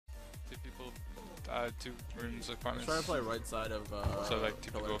2 rooms apartments. Try to play right side of so like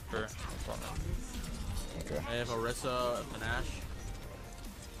 2 people per apartment. Okay. I have Orisa, Panache.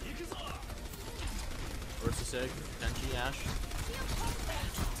 Orisa Sig, Genji, Ash.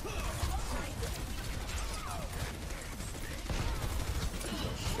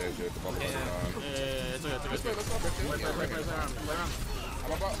 Shit, the bubble Yeah, it's okay. Let's go. Play around.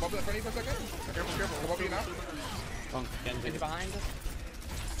 I'm about in front of you for a second. Careful. I'm above you now. Genji behind.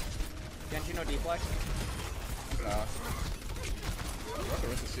 Genji no deflect. Nah.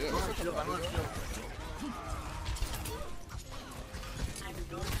 What's the shit?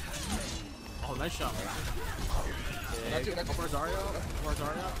 Oh, nice shot. Not you, Zarya.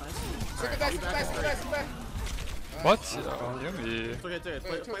 Nice. Sit back. What? Oh, yummy. It's okay.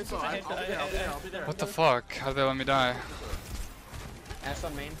 Play slow. I'll be there. What the fuck? How'd they let me die? Ash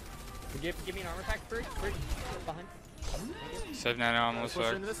on main. Give me an armor pack first. Behind. Save Nano almost Push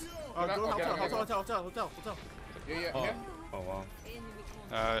fucked. into this. Go hotel. Yeah. Oh wow.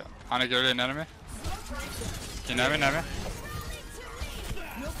 On Agilities Nano me. Nano.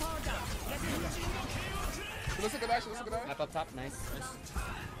 Let's look at that. Map up top, nice.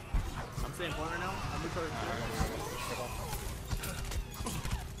 I'm staying point right now. I'm recording.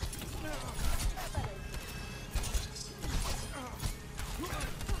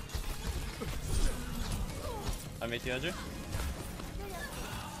 I made you Andrew.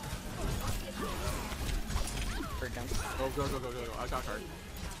 Bird down. Go. I got card.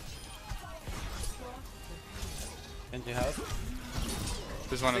 Genji house.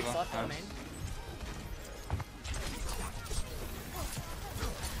 There's one of 6 them. left on main.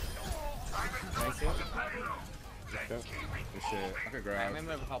 Nice heal. Good shit. I could grab. I'm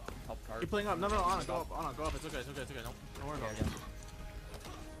gonna help card. Keep playing up. No, Anna, go up. It's okay. Don't worry about it.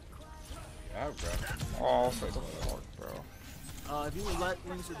 Yeah, I'll grab. Oh, for the fuck, bro. If you let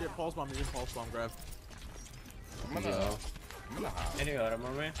Wings or get pulse bomb, you just pulse bomb grab. I'm gonna hop. Any other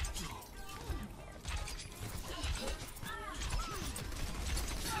more way?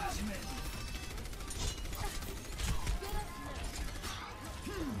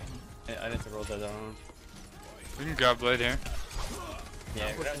 I need to roll that down. We can grab blade here.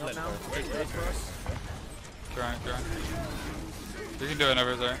 Yeah, grab that now. first. Grind. You can do it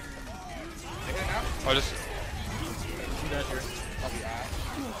whenever, sorry. Oh, just. I'll be out.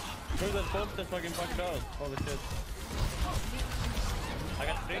 Where's that pump that fucking fucked out? Holy shit. I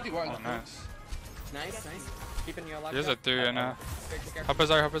got 3. Oh, nice. Nice. Keeping you alive. Here's a 3 right now. Careful. Help us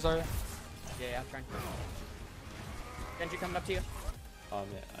out. Yeah, trying. Genji coming up to you. Yeah,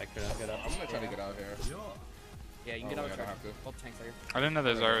 I couldn't get up. I'm gonna try to get out of here. Yeah, you can get Oh, out wait, I of don't have to. Both tanks are here. I didn't know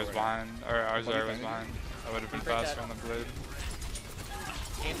that Zarya was behind, or our Zarya was think? behind. I would have been Break that. faster on the blade.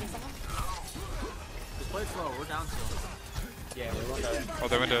 Aiming someone? Just play slow. We're down still. Yeah, we're going down. Oh,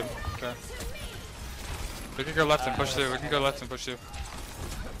 they went dead. Okay. We can go left and push through. Alright, I'm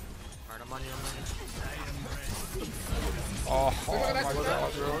on you. Oh my god.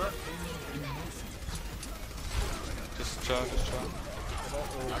 Just chill.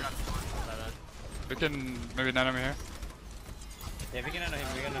 We can maybe nano me here. Yeah, we can nano him.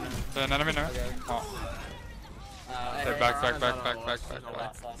 Yeah, nano me now. Okay. Oh. Hey, Back. Lost,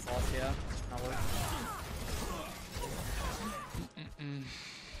 yeah. Not work.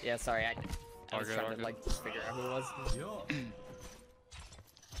 Yeah, sorry, I was All trying good. to like just figure out who it was.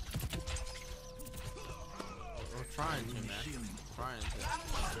 We're trying to, man.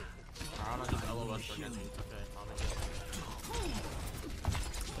 I'm not just LOS for Genji. It's okay. I'll make it.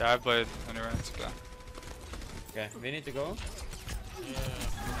 Yeah, I played anyway. It's okay. Okay, we need to go. Yeah.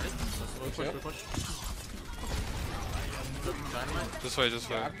 Push. Dynamite. Just wait. I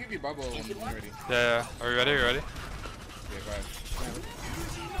can give you bubble when you're ready. Yeah. Are we ready? Yeah, go ahead.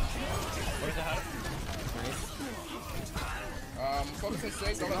 Where's the house? Nice. Focus and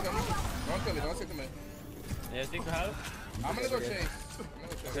safe. Don't kill me. Don't take them in. Yeah, stick the house. I'm gonna go chase.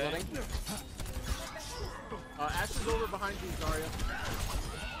 Building. Ash is over behind you, Zarya.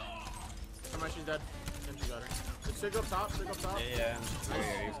 I'm actually dead. Genji got her. Sig up top. Yeah. Yeah,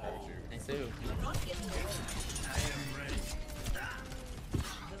 he's got you. Nice too.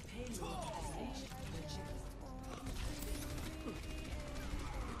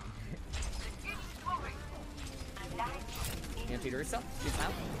 Ursa. She's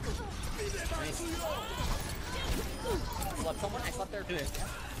out. Nice. Slept someone? I slept there too.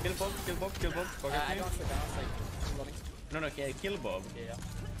 Kill Bob. I don't sleep down. It's like loading. No, okay, kill Bob. Yeah.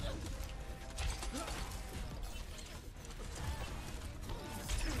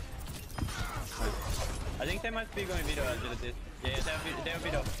 I think they might be going video agilities. Yeah, they have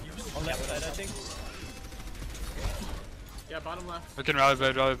video. On left side, I think. Yeah, bottom left. We can rally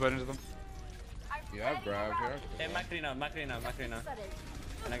blade into them. Yeah, I've grabbed here. Hey, Macrina.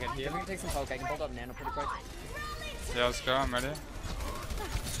 Can I get Yeah, here? we can take some poke. I can hold up Nano pretty quick. Yeah, let's go. I'm ready.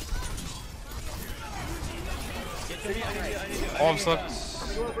 Get to me, I need you. Oh, I'm slipped. I'm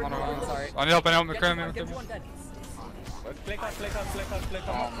sorry. I need help. I need help. Get McCray. one dead. Click up.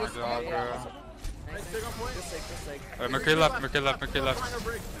 Oh my god, bro. Nice, take on point. Just sake. McCray left.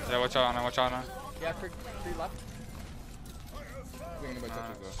 Yeah, watch out, Anna. Yeah, free left. I think anybody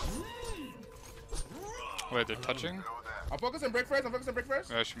touches though. Wait, they're touching? I'm focusing break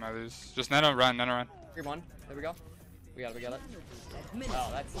first. Yeah, she might lose. Just Nano run. Free one. There we go. We got it. Oh,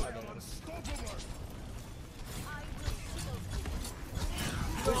 that's hard to lose.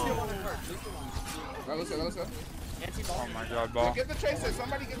 Right, let's go. Anti-ball. Oh my god, ball. Get the tracer.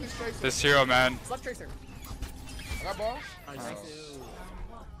 Somebody get this tracer. This hero, man. Left tracer. I got ball. Nice.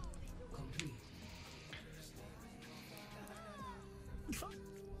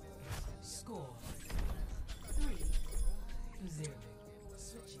 Score 3-0.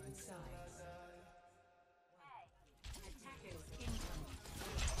 Switching sides. Attackers incoming.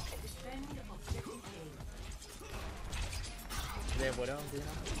 Defend objective A. Do they have Widow? Do you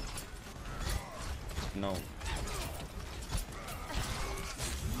know? No.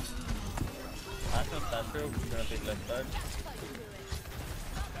 That's not that true. Gonna take left side.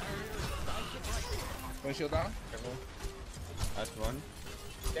 One shield down. Careful. That's one.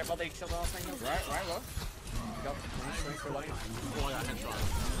 Careful, they shield off thing. Right, low. Go. Swing for light. Oh, I got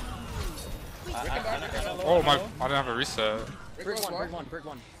headshot. Oh my, I didn't have a reset. Brig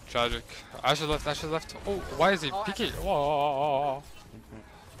one. Tragic. I should left. Oh, why is he peeking? Whoa.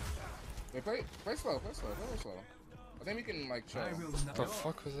 Wait, play slow. I think we can like chill. What the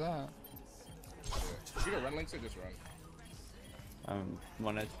fuck was that? If you don't run links or just run. I'm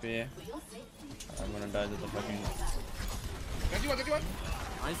 1 HP. I'm gonna die to the fucking. Genji one.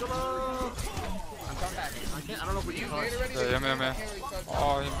 Nice solo. I'm coming back. I don't know if we can touch. Yeah.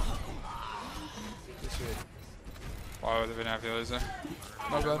 Oh, why would they been happy laser? I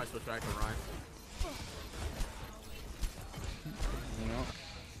might switch back to Ryan. No.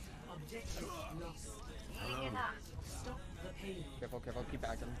 Objective lost. Stop the pain. Careful. Keep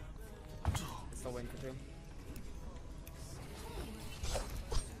acting. Still waiting for two.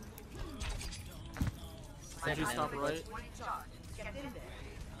 Genji stop right.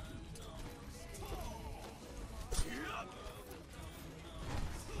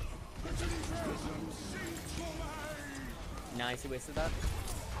 Nice, he wasted that.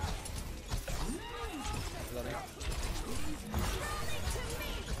 Reloading.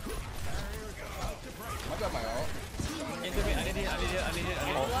 I got my ult. Into me, I need it.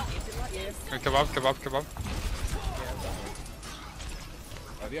 Kebab.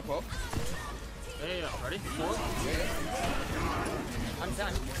 Do you have poke? Hey, ready? Four. Yeah. I'm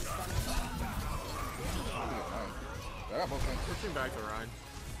done. I got both things. Switching back to Ryan.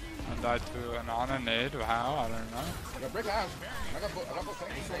 I died to an honor nade. How? I don't know. I got break ash. I got both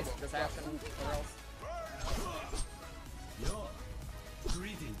things. Just action or else.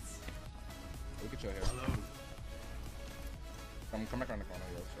 We can chill here. Come back around the corner,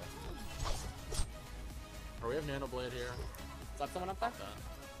 yo. Oh, we have Nano Blade here. Slap someone up there?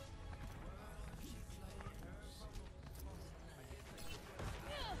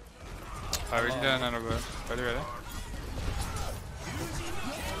 Alright, we can do another bit. Ready?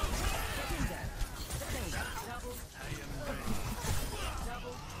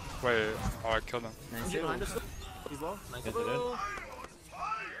 Wait, oh, I killed him. He's behind us. He's low. Nice. Yes, it is.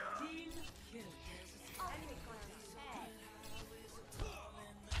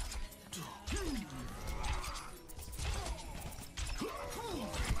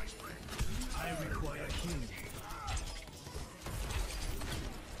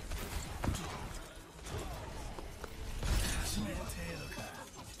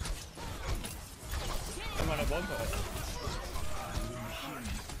 Come on, above us.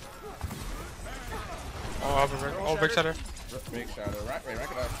 Oh, big shatter. Big shadow. Right,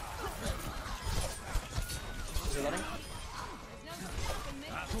 rank it up. Reloading.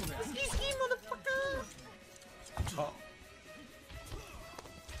 Oh.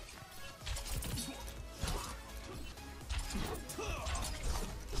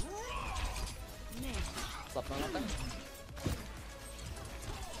 Slap someone up there?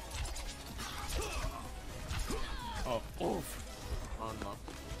 Oh. Oof. Oh no.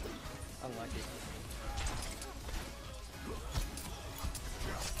 Unlucky.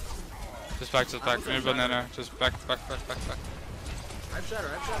 Just back. We need banana. Just back. I have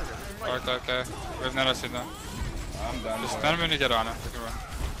shatter. Okay. We have Nano seed now. I'm done. Just Nano when you get on it. We can run.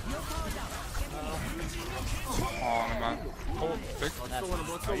 Oh, no, man. Oh, big. It's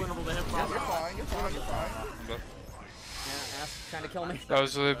still winnable. They have You're problem. fine. fine, you're fine, you're fine. But Yeah, Ash trying to kill me. that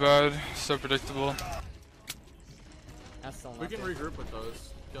was really bad. So predictable. Ash still We not can dead. regroup with those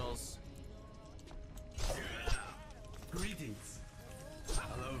kills. Greetings.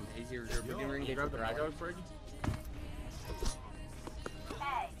 Hello. Easier regroup. We can You re-engage grab with the the Drago, Brig?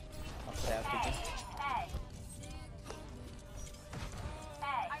 I'll stay out, PG.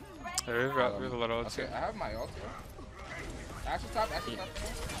 Hey, we have a lot of ults Okay, here. I have my ult here. Ash is top, Ash is top.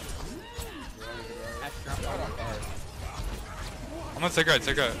 Ash dropped Hold out. on, alright. I'm gonna take out,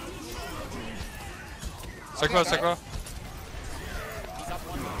 take out. Cyclo, Cyclo. He's up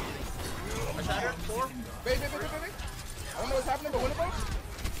one. I shattered 4. Baby, baby, baby, baby. I don't know what's happening, but Winnable?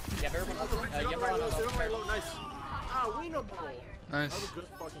 Yeah, very one. Get him right low, get him right low, nice. Ah, winnable. That Nice. was a good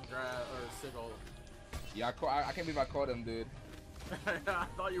fucking sigil. Yeah, I can't believe I caught him, dude. I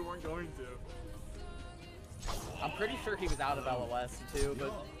thought you weren't going to. I'm pretty sure he was out of LOS too,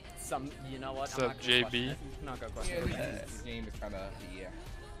 but you know what? What's I'm up, not gonna question JB? it. I'm not gonna Yeah, question it. this game is kind of,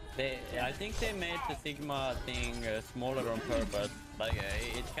 yeah. I think they made the Sigma thing smaller on purpose. Like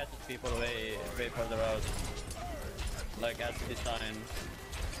it catches people way further out. Like as design.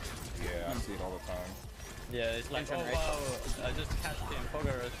 Yeah, I see it all the time. Yeah, it's like, oh wow, I just catched him,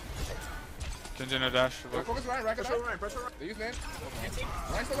 Poggers. Genji no dash. Go focus Ryan, Ryan, Pressure Ryan, pressure Ryan. They use man.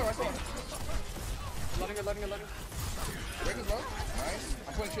 Ryan's still low, Ryan's still low. Loading it, loading it, loading. Break is low. Nice.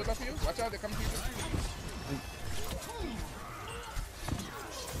 I'm putting shield up for you. Watch out, they're coming to you.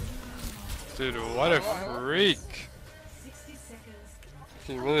 Dude, what a freak. 60 seconds.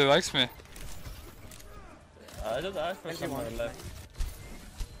 He really likes me. I just asked for someone left.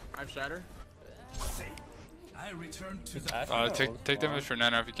 I've shattered. I return to Just the ask Take damage for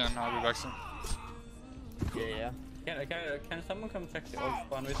Nano if you can. I'll be back soon. Yeah. Can someone come check the old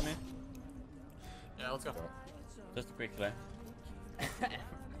spawn with me? Yeah, let's go. Just quickly.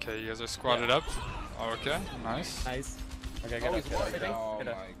 Okay, you guys are squatted up. Okay, nice. Nice. Okay, Oh, get he's up, get white. up, get Oh up, get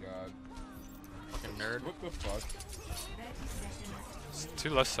my up. god. Fucking nerd. What the fuck? 30 seconds. It's 2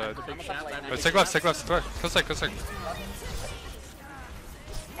 left side. Big champ, I Wait, take left, take left, take left. Go side, go side.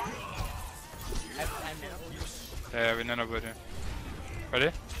 Yeah, we Nano blade here.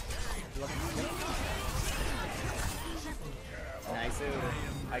 Ready? Nice.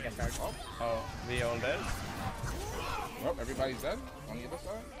 I got charged. Oh, we all dead? Well, everybody's dead on the other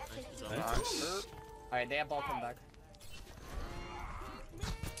side. Nice. Alright, they have ball come back.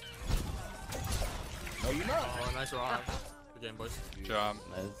 No, you know. Oh, nice rock. Good game, boys. Good job.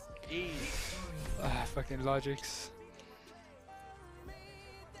 Nice. Ah, fucking logics.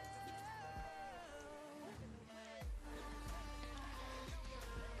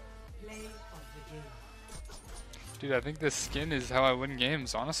 Play of the game. Dude, I think this skin is how I win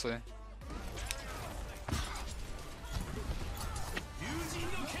games, honestly.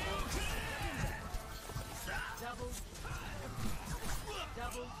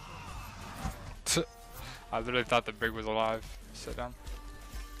 I literally thought the Brig was alive. Sit down.